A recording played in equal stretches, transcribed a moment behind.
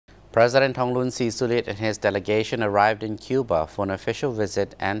President Thongloun Sisoulith and his delegation arrived in Cuba for an official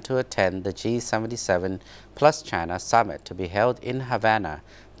visit and to attend the G77+China Summit to be held in Havana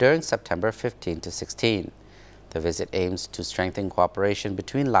during September 15 to 16. The visit aims to strengthen cooperation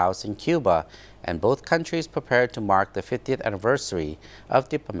between Laos and Cuba, and both countries prepared to mark the 50th anniversary of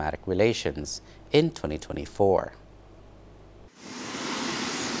diplomatic relations in 2024.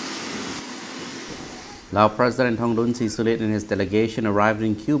 Laos President Thongloun Sisoulith and his delegation arrived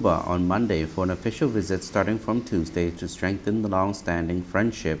in Cuba on Monday for an official visit starting from Tuesday to strengthen the long-standing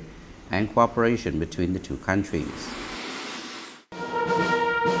friendship and cooperation between the two countries.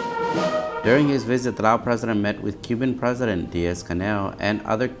 During his visit, the Laos President met with Cuban President Diaz-Canel and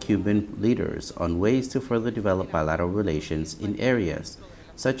other Cuban leaders on ways to further develop bilateral relations in areas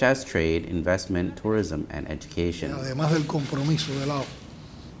such as trade, investment, tourism, and education.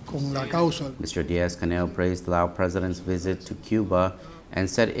 Mr. Diaz-Canel praised the Laos President's visit to Cuba and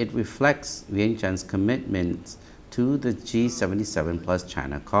said it reflects Vientiane's commitment to the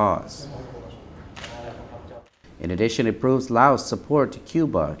G77+China cause. In addition, it proves Laos' support to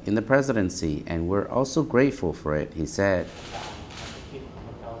Cuba in the presidency, and we're also grateful for it, he said.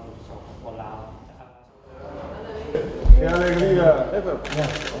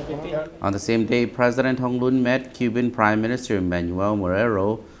 On the same day, President Thongloun met Cuban Prime Minister Manuel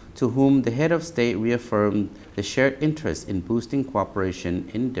Marrero, to whom the head of state reaffirmed the shared interest in boosting cooperation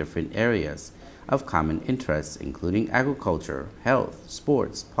in different areas of common interests, including agriculture, health,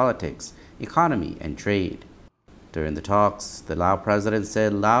 sports, politics, economy, and trade. During the talks, the Laos President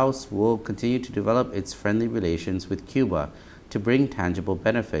said Laos will continue to develop its friendly relations with Cuba to bring tangible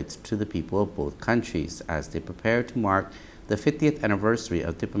benefits to the people of both countries as they prepare to mark the 50th anniversary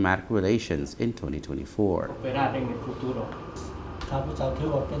of diplomatic relations in 2024.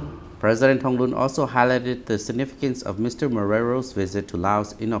 President Thongloun also highlighted the significance of Mr. Marrero's visit to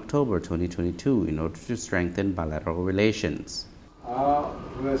Laos in October 2022 in order to strengthen bilateral relations. Mr.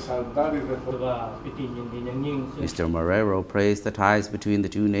 Marrero praised the ties between the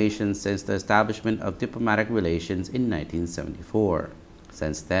two nations since the establishment of diplomatic relations in 1974.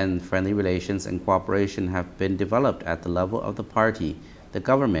 Since then, friendly relations and cooperation have been developed at the level of the party, the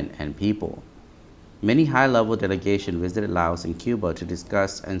government, and people. Many high-level delegations visited Laos and Cuba to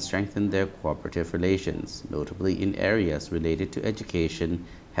discuss and strengthen their cooperative relations, notably in areas related to education,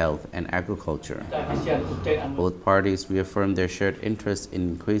 health, and agriculture. Both parties reaffirmed their shared interest in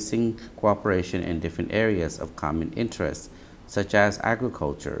increasing cooperation in different areas of common interest, such as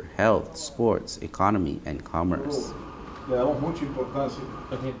agriculture, health, sports, economy, and commerce.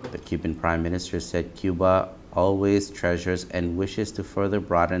 The Cuban Prime Minister said Cuba always treasures and wishes to further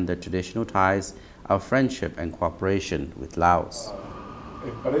broaden the traditional ties of friendship and cooperation with Laos.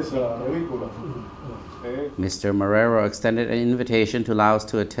 Mr. Marrero extended an invitation to Laos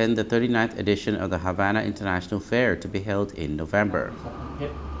to attend the 39th edition of the Havana International Fair to be held in November.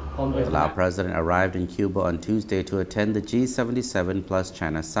 The Laos President arrived in Cuba on Tuesday to attend the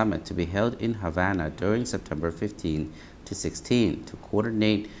G77+China Summit to be held in Havana during September 15 to 16 to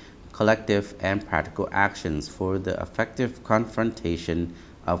coordinate collective and practical actions for the effective confrontation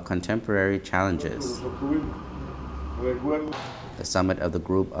of contemporary challenges. The summit of the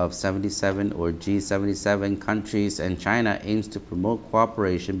Group of 77 or G77 countries and China aims to promote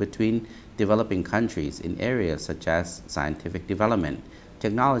cooperation between developing countries in areas such as scientific development,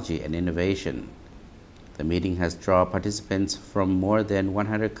 technology, and innovation. The meeting has drawn participants from more than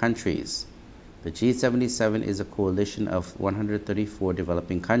 100 countries. The G77 is a coalition of 134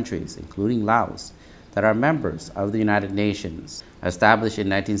 developing countries, including Laos, that are members of the United Nations. Established in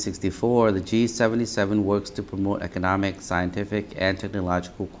 1964, the G77 works to promote economic, scientific, and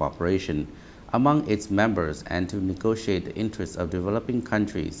technological cooperation among its members and to negotiate the interests of developing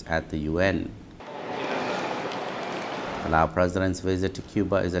countries at the UN. The Laos President's visit to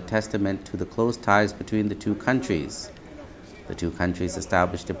Cuba is a testament to the close ties between the two countries. The two countries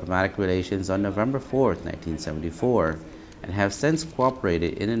established diplomatic relations on November 4, 1974, and have since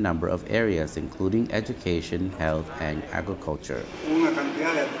cooperated in a number of areas, including education, health, and agriculture.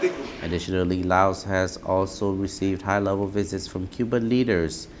 Additionally, Laos has also received high-level visits from Cuban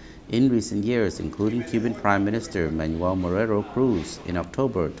leaders in recent years, including Cuban Prime Minister Manuel Marrero Cruz in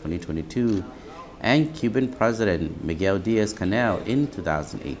October 2022 and Cuban President Miguel Diaz-Canel in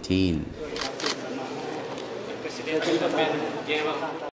 2018.